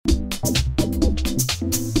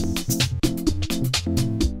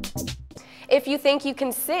you think you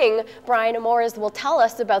can sing, Brian Amores will tell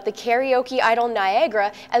us about the Karaoke Idol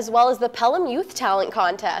Niagara as well as the Pelham Youth Talent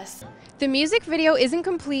Contest. The music video isn't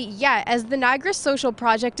complete yet, as the Niagara Social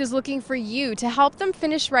Project is looking for you to help them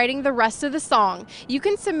finish writing the rest of the song. You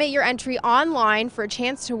can submit your entry online for a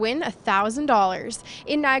chance to win $1,000.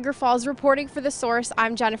 In Niagara Falls, reporting for The Source,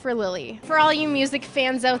 I'm Jennifer Lillie. For all you music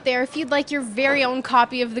fans out there, if you'd like your very own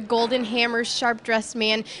copy of the Golden Hammer's Sharp Dressed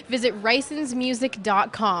Man, visit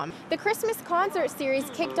ricensmusic.com. The Christmas concert series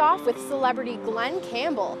kicked off with celebrity Glenn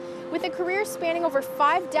Campbell. With a career spanning over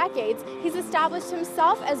 5 decades, he's established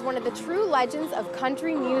himself as one of the true legends of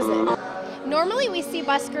country music. Normally we see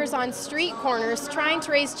buskers on street corners trying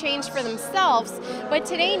to raise change for themselves, but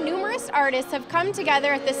today numerous artists have come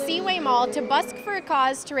together at the Seaway Mall to busk for a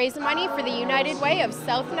cause to raise money for the United Way of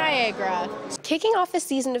South Niagara. Kicking off a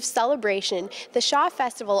season of celebration, the Shaw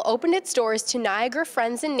Festival opened its doors to Niagara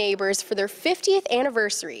friends and neighbors for their 50th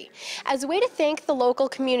anniversary. As a way to thank the local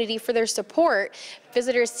community for their support,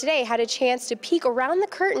 visitors today had a chance to peek around the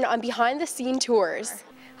curtain on behind-the-scene tours.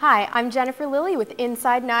 Hi, I'm Jennifer Lillie with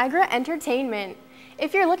Inside Niagara Entertainment.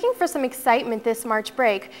 If you're looking for some excitement this March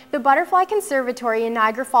break, the Butterfly Conservatory in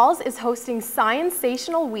Niagara Falls is hosting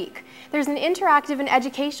Science-sational Week. There's an interactive and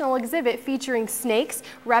educational exhibit featuring snakes,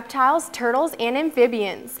 reptiles, turtles, and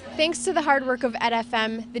amphibians. Thanks to the hard work of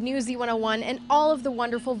EdFM, the News Z101, and all of the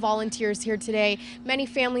wonderful volunteers here today, many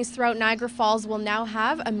families throughout Niagara Falls will now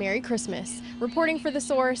have a Merry Christmas. Reporting for The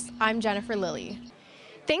Source, I'm Jennifer Lillie.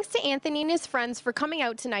 Thanks to Anthony and his friends for coming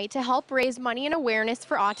out tonight to help raise money and awareness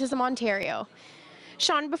for Autism Ontario.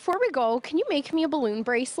 Sean, before we go, can you make me a balloon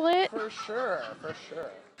bracelet? For sure, for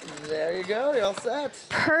sure. There you go, you're all set.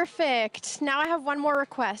 Perfect. Now I have one more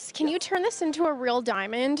request. Can you turn this into a real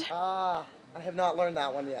diamond? I have not learned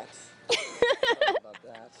that one yet. About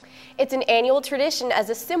that. It's an annual tradition as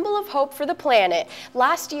a symbol of hope for the planet.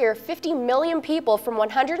 Last year, 50 million people from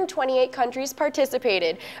 128 countries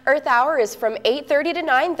participated. Earth Hour is from 8:30 to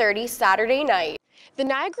 9:30 Saturday night. The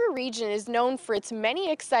Niagara region is known for its many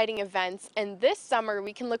exciting events, and this summer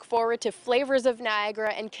we can look forward to Flavors of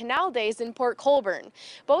Niagara and Canal Days in Port Colborne.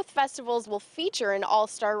 Both festivals will feature an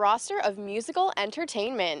all-star roster of musical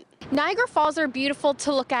entertainment. Niagara Falls are beautiful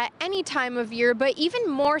to look at any time of year, but even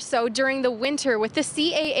more so during the winter with the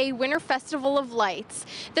CAA Winter Festival of Lights.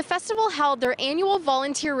 The festival held their annual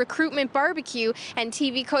volunteer recruitment barbecue, and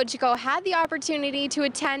TV Cogeco had the opportunity to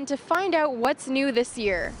attend to find out what's new this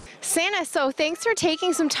year. Santa, so thanks for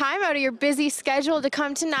taking some time out of your busy schedule to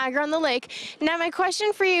come to Niagara-on-the-Lake. Now my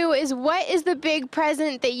question for you is, what is the big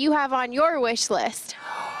present that you have on your wish list?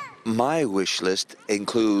 My wish list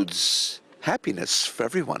includes happiness for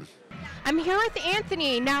everyone. I'm here with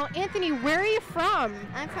Anthony. Now, Anthony, where are you from?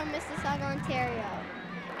 I'm from Mississauga, Ontario.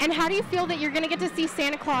 And how do you feel that you're going to get to see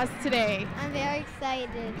Santa Claus today? I'm very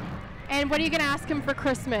excited. And what are you going to ask him for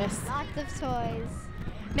Christmas? Lots of toys.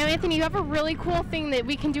 Now, Anthony, you have a really cool thing that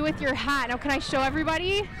we can do with your hat. Now, can I show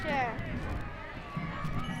everybody? Sure.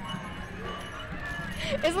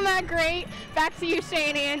 Isn't that great? Back to you, Shay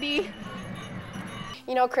and Andy.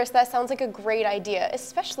 You know, Chris, that sounds like a great idea,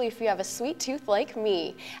 especially if you have a sweet tooth like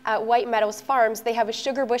me. At White Meadows Farms, they have a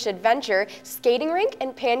Sugar Bush adventure, skating rink,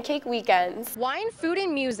 and pancake weekends. Wine, food,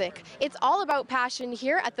 and music. It's all about passion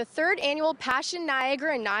here at the 3rd annual Passion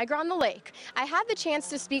Niagara in Niagara-on-the-Lake. I had the chance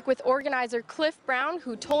to speak with organizer Cliff Brown,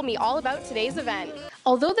 who told me all about today's event.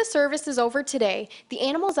 Although the service is over today, the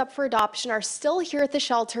animals up for adoption are still here at the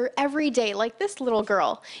shelter every day, like this little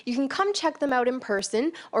girl. You can come check them out in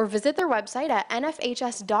person or visit their website at nfhs.ca,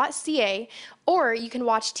 or you can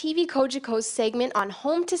watch TV Cogeco's segment on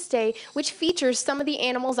Home to Stay, which features some of the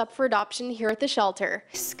animals up for adoption here at the shelter.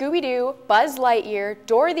 Scooby-Doo, Buzz Lightyear,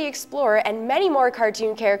 Dora the Explorer, and many more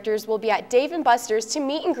cartoon characters will be at Dave & Buster's to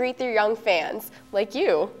meet and greet their young fans, like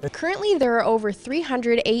you. Currently, there are over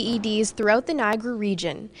 300 AEDs throughout the Niagara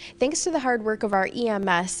region. Thanks to the hard work of our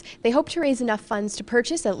EMS, they hope to raise enough funds to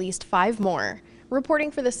purchase at least 5 more.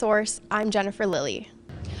 Reporting for The Source, I'm Jennifer Lillie.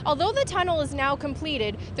 Although the tunnel is now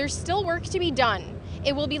completed, there's still work to be done.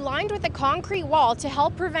 It will be lined with a concrete wall to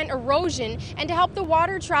help prevent erosion and to help the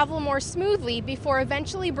water travel more smoothly before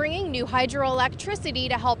eventually bringing new hydroelectricity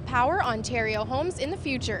to help power Ontario homes in the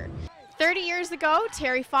future. 30 years ago,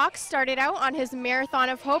 Terry Fox started out on his Marathon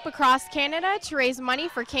of Hope across Canada to raise money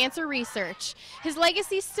for cancer research. His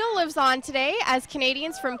legacy still lives on today as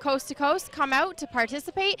Canadians from coast to coast come out to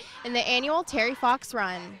participate in the annual Terry Fox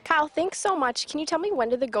Run. Kyle, thanks so much. Can you tell me, when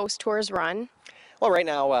do the ghost tours run? Well, right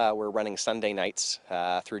now we're running Sunday nights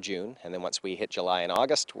through June, and then once we hit July and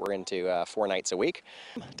August, we're into 4 nights a week.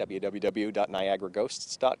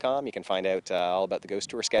 www.niagaraghosts.com. You can find out all about the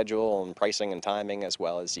ghost tour schedule and pricing and timing, as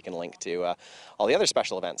well as you can link to all the other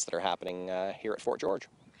special events that are happening here at Fort George.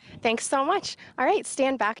 Thanks so much. All right,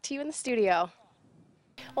 stand back to you in the studio.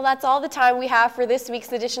 Well, that's all the time we have for this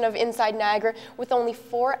week's edition of Inside Niagara, with only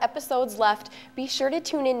 4 episodes left. Be sure to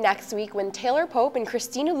tune in next week when Taylor Pope and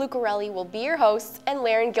Christina Lucarelli will be your hosts and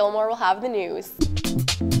Laren Gilmore will have the news.